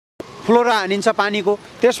Flora हानिन्छ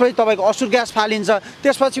पानीको, त्यसपछि तपाईँको असुर ग्यास फालिन्छ,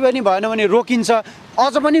 त्यसपछि पनि भएन भने रोकिन्छ,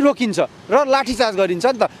 अझ पनि रोकिन्छ र लाठीचार्ज गरिन्छ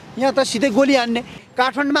नि त। यहाँ त सिधै गोली हान्ने।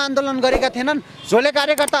 काठमाडौँमा आन्दोलन गरेका थिएनन्, झोले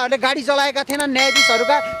कार्यकर्ताहरूले गाडी जलाएका थिएनन्,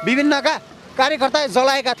 न्यायाधीशहरूका विभिन्नका कार्यकर्ता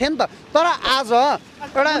जलाएका थिए नि त। तर आज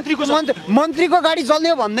एउटा मन्त्रीको गाडी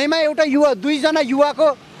जल्यो भन्दैमा एउटा युवा, 2 जना युवाको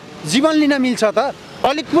जीवन लिन मिल्छ त?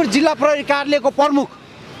 ललितपुर जिल्ला प्रहरी कार्यालयको प्रमुख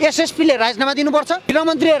एसएसपीले राजीनामा दिनुपर्छ,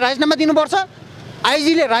 गृहमन्त्रीले राजीनामा दिनुपर्छ,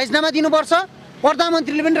 आइजीले राजीनामा दिनुपर्छ,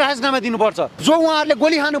 प्रधानमन्त्रीले पनि राजीनामा दिनुपर्छ। जो उहाँहरूले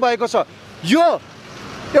गोली खानु भएको छ, यो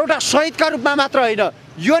एउटा शहीदका रूपमा मात्र होइन,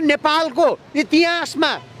 यो नेपालको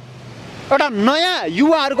इतिहासमा एउटा नयाँ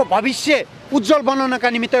युवाहरूको भविष्य उज्जवल बनाउनका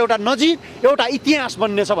निमित्त एउटा नजिक एउटा इतिहास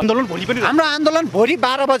बन्नेछ। आन्दोलन भोलि पनि हाम्रो आन्दोलन भोलि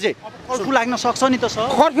 12 बजे। कर्फ्यू लाग्न सक्छ नि त सर?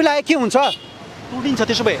 कर्फ्यू लागे के हुन्छ? तोडिन्छ।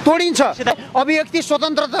 त्यसो भए तोडिन्छ। अभिव्यक्ति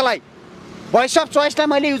स्वतन्त्रतालाई, भोइस अफ चोइसलाई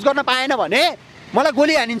मैले युज गर्न पाएन भने, मलाई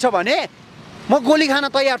गोली हानिन्छ भने म गोली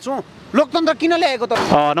खान तयार छु। लोकतन्त्र किन ल्याएको त?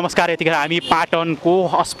 नमस्कार, यतिखेर हामी पाटनको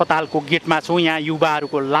अस्पतालको गेटमा छौँ। यहाँ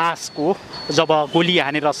युवाहरूको लासको जब गोली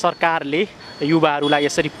हानेर सरकारले युवाहरूलाई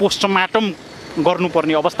यसरी पोस्टमार्टम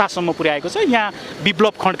गर्नुपर्ने अवस्थासम्म पुर्याएको छ। यहाँ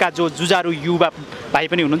विप्लव खण्डका जो जुझारु युवा भाइ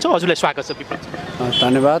पनि हुनुहुन्छ, हजुरलाई स्वागत छ विप्लव।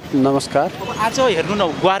 धन्यवाद, नमस्कार। आज हेर्नु न,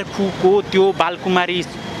 ग्वारखुको त्यो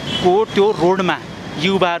बालकुमारीको त्यो रोडमा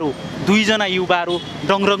युवाहरू, 2 जना युवाहरू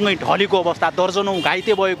रङरङ्गै ढलेको अवस्था, दर्जनौँ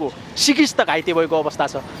घाइते भएको, सिकिस्त घाइते भएको अवस्था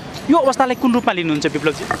छ। यो अवस्थालाई कुन रूपमा लिनुहुन्छ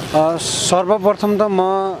विप्लवजी? सर्वप्रथम त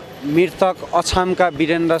म मृतक अछामका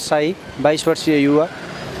वीरेन्द्र साई 22 वर्षीय युवा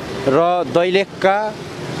र दैलेखका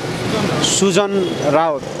सुजन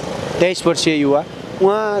राउत 23 वर्षीय युवा,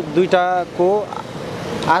 उहाँ दुईटाको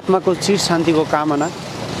आत्माको चिर शान्तिको कामना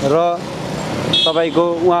र तपाईँको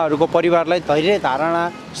उहाँहरूको परिवारलाई धैर्य धारणा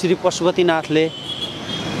श्री पशुपतिनाथले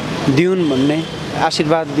दिउन् भन्ने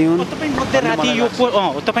आशीर्वाद दिउन्।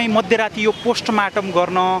 तपाईँ मध्यराति यो पोस्टमार्टम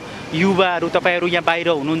गर्न युवाहरू, तपाईँहरू यहाँ बाहिर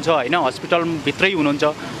हुनुहुन्छ होइन, हस्पिटलभित्रै हुनुहुन्छ,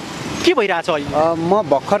 के भइरहेछ अहिले? म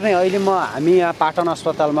भर्खर नै अहिले हामी यहाँ पाटन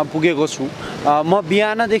अस्पतालमा पुगेको छु। म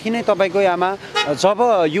बिहानदेखि नै तपाईँको यहाँमा जब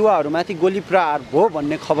युवाहरूमाथि गोली प्रहार भयो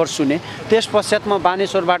भन्ने खबर सुने, त्यस पश्चात म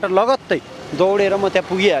बानेश्वरबाट लगत्तै दौडेर म त्यहाँ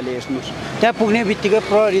पुगिहालेँ। हेर्नुहोस्, त्यहाँ पुग्ने बित्तिकै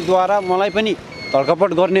प्रहरीद्वारा मलाई पनि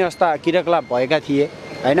धरपकड गर्ने अवस्था क्रियाकलाप भएका थिए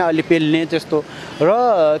होइन, अलि पेल्ने त्यस्तो। र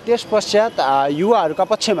त्यस पश्चात युवाहरूका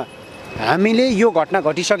पक्षमा हामीले यो घटना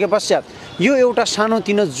घटिसके पश्चात यो एउटा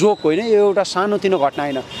सानोतिनो जोक होइन, यो एउटा सानोतिनो घटना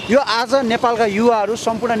होइन, यो आज नेपालका युवाहरू,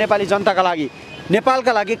 सम्पूर्ण नेपाली जनताका लागि,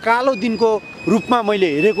 नेपालका लागि कालो दिनको रूपमा मैले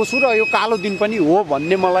हेरेको छु र यो कालो दिन पनि हो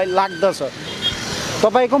भन्ने मलाई लाग्दछ।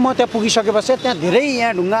 तपाईँको म त्यहाँ पुगिसके पश्चात त्यहाँ धेरै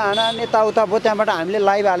यहाँ ढुङ्गा हाना यताउता भयो, त्यहाँबाट हामीले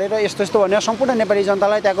लाइभ हालेर यस्तो यस्तो भनेर सम्पूर्ण नेपाली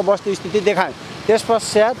जनतालाई त्यहाँको वस्तुस्थिति देखायौँ। त्यस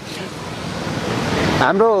पश्चात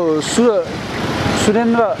हाम्रो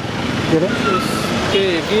सुरेन्द्र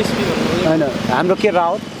होइन, हाम्रो के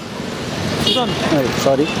रावत,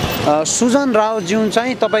 सुजन रावतज्यू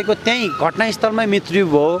चाहिँ तपाईँको त्यहीँ घटनास्थलमै मृत्यु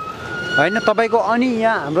भयो होइन तपाईँको। अनि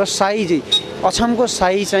यहाँ हाम्रो साईजी, अछामको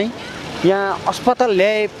साई चाहिँ यहाँ अस्पताल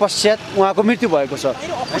ल्याए पश्चात उहाँको मृत्यु भएको छ।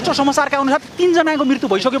 अस्पष्ट समाचारका अनुसार 3 जनाको मृत्यु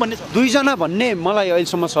भइसक्यो भन्ने छ। 2 जना भन्ने मलाई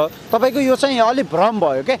अहिलेसम्म छ। तपाईँको यो चाहिँ अलिक भ्रम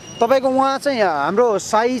भयो क्या। तपाईँको उहाँ चाहिँ हाम्रो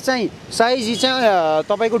साईजी चाहिँ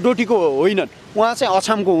तपाईँको डोटीको होइनन्, उहाँ चाहिँ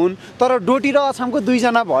अछामको हुन्। तर डोटी र अछामको 2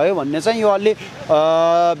 जना भयो भन्ने चाहिँ यो अलि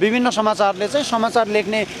विभिन्न समाचारले चाहिँ समाचार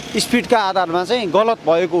लेख्ने स्पिडका आधारमा चाहिँ गलत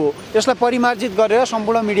भएको हो। यसलाई परिमार्जित गरेर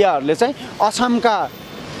सम्पूर्ण मिडियाहरूले चाहिँ अछामका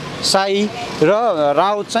साई र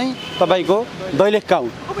राउत चाहिँ तपाईँको दैलेखका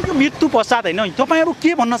हुन्। अब यो मृत्यु पश्चात होइन, तपाईँहरू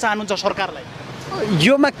के भन्न चाहनुहुन्छ सरकारलाई?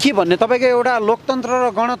 योमा के भन्ने, तपाईँको एउटा लोकतन्त्र र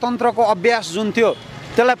गणतन्त्रको अभ्यास जुन थियो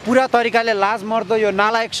त्यसलाई पुरा तरिकाले लाजमर्दो यो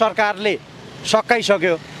नालायक सरकारले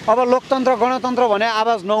सकाइसक्यो। अब लोकतन्त्र गणतन्त्र भने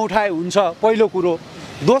आवाज नउठाए हुन्छ, पहिलो कुरो।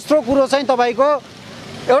 दोस्रो कुरो चाहिँ तपाईँको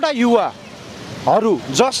एउटा युवाहरू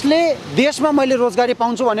जसले देशमा मैले रोजगारी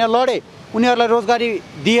पाउँछु भनेर लडे, उनीहरूलाई रोजगारी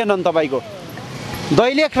दिएनन्। तपाईँको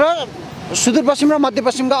दैलेख र सुदूरपश्चिम र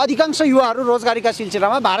मध्यपश्चिमका अधिकांश युवाहरू रोजगारीका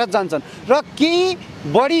सिलसिलामा भारत जान्छन् र केही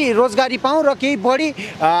बढी रोजगारी पाउँ र केही बढी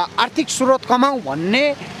आर्थिक स्रोत कमाउँ भन्ने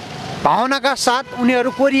भावनाका साथ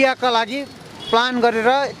उनीहरू कोरियाका लागि प्लान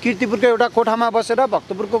गरेर कीर्तिपुरको एउटा कोठामा बसेर,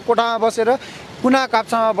 भक्तपुरको कोठामा बसेर, कुना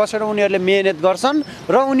काप्चामा बसेर उनीहरूले मेहनत गर्छन्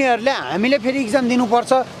र उनीहरूले हामीले फेरि इक्जाम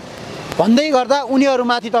दिनुपर्छ भन्दै गर्दा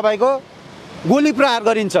उनीहरूमाथि तपाईँको गोली प्रहार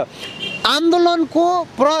गरिन्छ। आन्दोलनको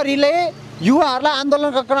प्रहरीले युवाहरूलाई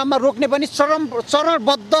आन्दोलनका क्रममा रोक्ने पनि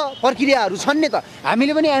चरणबद्ध प्रक्रियाहरू छन् नि त।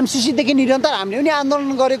 हामीले पनि एमसिसीदेखि निरन्तर हामीले पनि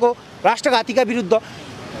आन्दोलन गरेको राष्ट्रघातीका विरुद्ध।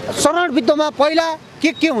 चरण विद्युतमा पहिला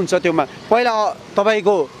के हुन्छ त्योमा पहिला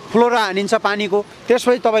तपाईँको फ्लोरा हानिन्छ पानीको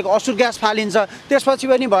त्यसपछि तपाईँको असुर ग्यास फालिन्छ त्यसपछि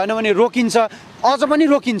पनि भएन भने रोकिन्छ अझ पनि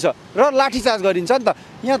रोकिन्छ र लाठीचार्ज गरिन्छ नि त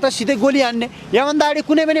यहाँ त सिधै गोली हान्ने यहाँभन्दा अगाडि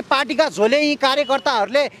कुनै पनि पार्टीका झोले यी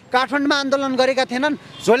कार्यकर्ताहरूले काठमाडौँमा आन्दोलन गरेका थिएनन्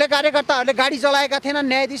झोले कार्यकर्ताहरूले गाडी जलाएका थिएनन्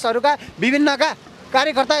न्यायाधीशहरूका विभिन्नका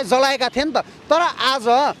कार्यकर्ता जलाएका थिए नि त तर आज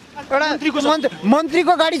एउटा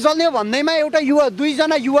मन्त्रीको गाडी जल्यो भन्दैमा एउटा युवा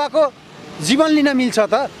दुईजना युवाको जीवन लिन मिल्छ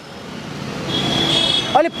त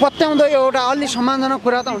अलि पत्याउँदो एउटा अलि सम्मानजनक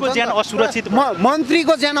कुरा त हुन्छ ज्यान असुरक्षित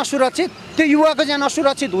मन्त्रीको ज्यान असुरक्षित त्यो युवाको ज्यान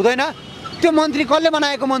असुरक्षित हुँदैन त्यो मन्त्री कसले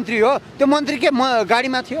बनाएको मन्त्री हो त्यो मन्त्री के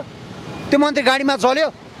गाडीमा थियो त्यो मन्त्री गाडीमा जल्यो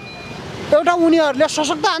एउटा उनीहरूले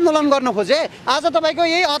सशक्त आन्दोलन गर्न खोजे आज तपाईँको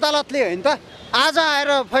यही अदालतले होइन त आज आएर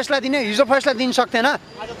फैसला दिने हिजो फैसला दिन सक्थेन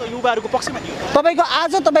आज त युवाहरूको पक्षमा थियो तपाईँको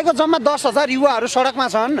आज तपाईँको जम्मा 10,000 युवाहरू सडकमा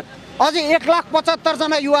छन् अझै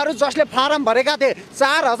 1,75,000 युवाहरू जसले फारम भरेका थिए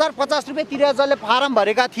 4,050 रुपियाँ तिरेर जसले फारम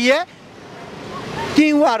भरेका थिए ती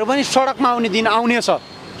युवाहरू पनि सडकमा आउने दिन आउनेछ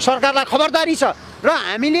सरकारलाई खबरदारी छ र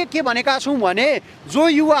हामीले के भनेका छौँ भने जो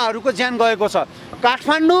युवाहरूको ज्यान गएको छ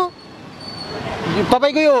काठमाडौँ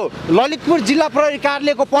तपाईँको यो ललितपुर जिल्ला प्रहरी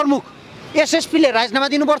कार्यालयको प्रमुख एसएसपीले राजीनामा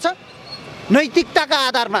दिनुपर्छ नैतिकताका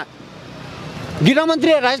आधारमा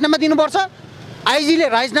गृहमन्त्रीले राजीनामा दिनुपर्छ आइजीले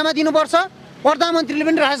राजीनामा दिनुपर्छ प्रधानमन्त्रीले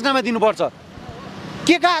पनि राजीनामा दिनुपर्छ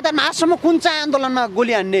के का आधारमा आजसम्म कुन चाहिँ आन्दोलनमा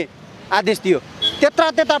गोली हान्ने आदेश दियो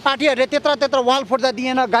त्यत्रा पार्टीहरूले त्यत्रा वाल फोड्दा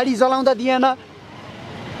दिएन गाडी जलाउँदा दिएन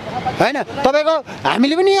हैन तपाईँको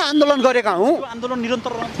हामीले पनि आन्दोलन गरेका हौँ आन्दोलन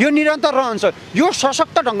यो निरन्तर रहन्छ यो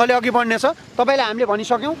सशक्त ढङ्गले अघि बढ्नेछ तपाईँले हामीले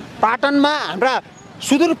भनिसक्यौँ पाटनमा हाम्रा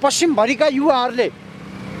सुदूरपश्चिमभरिका युवाहरूले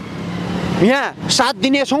यहाँ साथ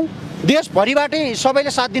दिनेछौँ देशभरिबाटै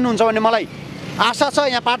सबैले साथ दिनुहुन्छ भन्ने मलाई आशा छ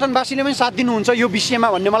यहाँ पाटनवासीले पनि साथ दिनुहुन्छ यो विषयमा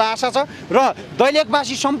भन्ने मलाई आशा छ र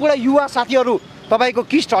दैलेखवासी सम्पूर्ण युवा साथीहरू तपाईँको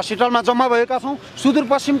किस्ट हस्पिटलमा जम्मा भएका छौँ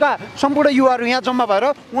सुदूरपश्चिमका सम्पूर्ण युवाहरू यहाँ जम्मा भएर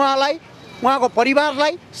उहाँलाई उहाँको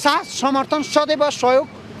परिवारलाई साथ समर्थन सदैव सहयोग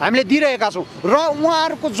हामीले दिइरहेका छौँ र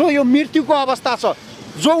उहाँहरूको जो यो मृत्युको अवस्था छ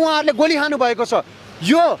जो उहाँहरूले गोली खानुभएको छ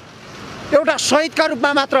यो एउटा शहीदका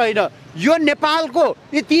रूपमा मात्र होइन यो नेपालको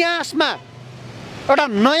इतिहासमा एउटा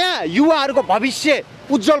नयाँ युवाहरूको भविष्य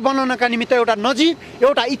उज्जवल बनाउनका निमित्त एउटा नजिक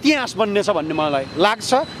एउटा इतिहास बन्नेछ भन्ने मलाई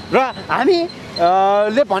लाग्छ र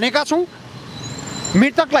हामीले भनेका छौँ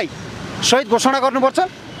मृतकलाई शहीद घोषणा गर्नुपर्छ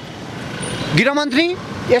गृहमन्त्री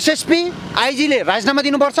एसएसपी आइजीले राजीनामा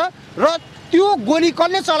दिनुपर्छ र त्यो गोली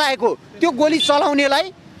कसले चलाएको त्यो गोली चलाउनेलाई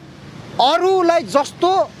अरूलाई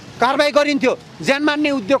जस्तो कारबाही गरिन्थ्यो ज्यान मान्ने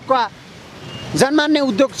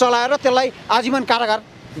उद्योग चलाएर त्यसलाई आजीवन कारागार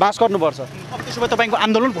बास गर्नुपर्छ त्यसो भए तपाईँको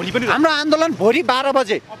आन्दोलन भोलि पनि हाम्रो आन्दोलन भोलि 12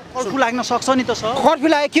 बजे कर्फ्यू लाग्न सक्छ नि त सर कर्फ्यू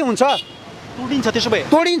लागे के हुन्छ तोडिन्छ त्यसो भए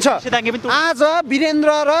तोडिन्छ आज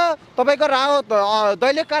वीरेन्द्र र तपाईँको रावत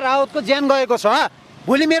दैलेखका रावतको ज्यान गएको छ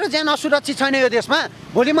भोलि मेरो ज्यान असुरक्षित छैन यो देशमा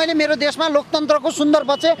भोलि मैले मेरो देशमा लोकतन्त्रको सुन्दर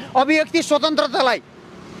पक्ष अभिव्यक्ति स्वतन्त्रतालाई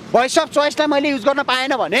भोइस अफ चोइसलाई मैले युज गर्न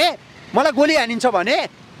पाएन भने मलाई गोली हानिन्छ भने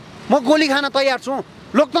म गोली खान तयार छु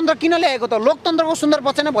लोकतन्त्र किन ल्याएको त लोकतन्त्रको सुन्दर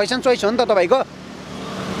पक्ष नै भोइस एन्ड चोइस हो नि त तपाईँको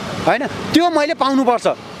हैन त्यो मैले पाउनुपर्छ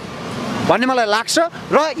भन्ने मलाई लाग्छ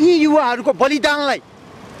र यी युवाहरूको बलिदानलाई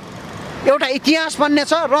एउटा इतिहास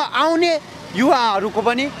बन्नेछ र आउने युवाहरूको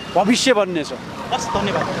पनि भविष्य बन्नेछ हस्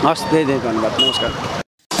धन्यवाद हस् धेरै धन्यवाद नमस्कार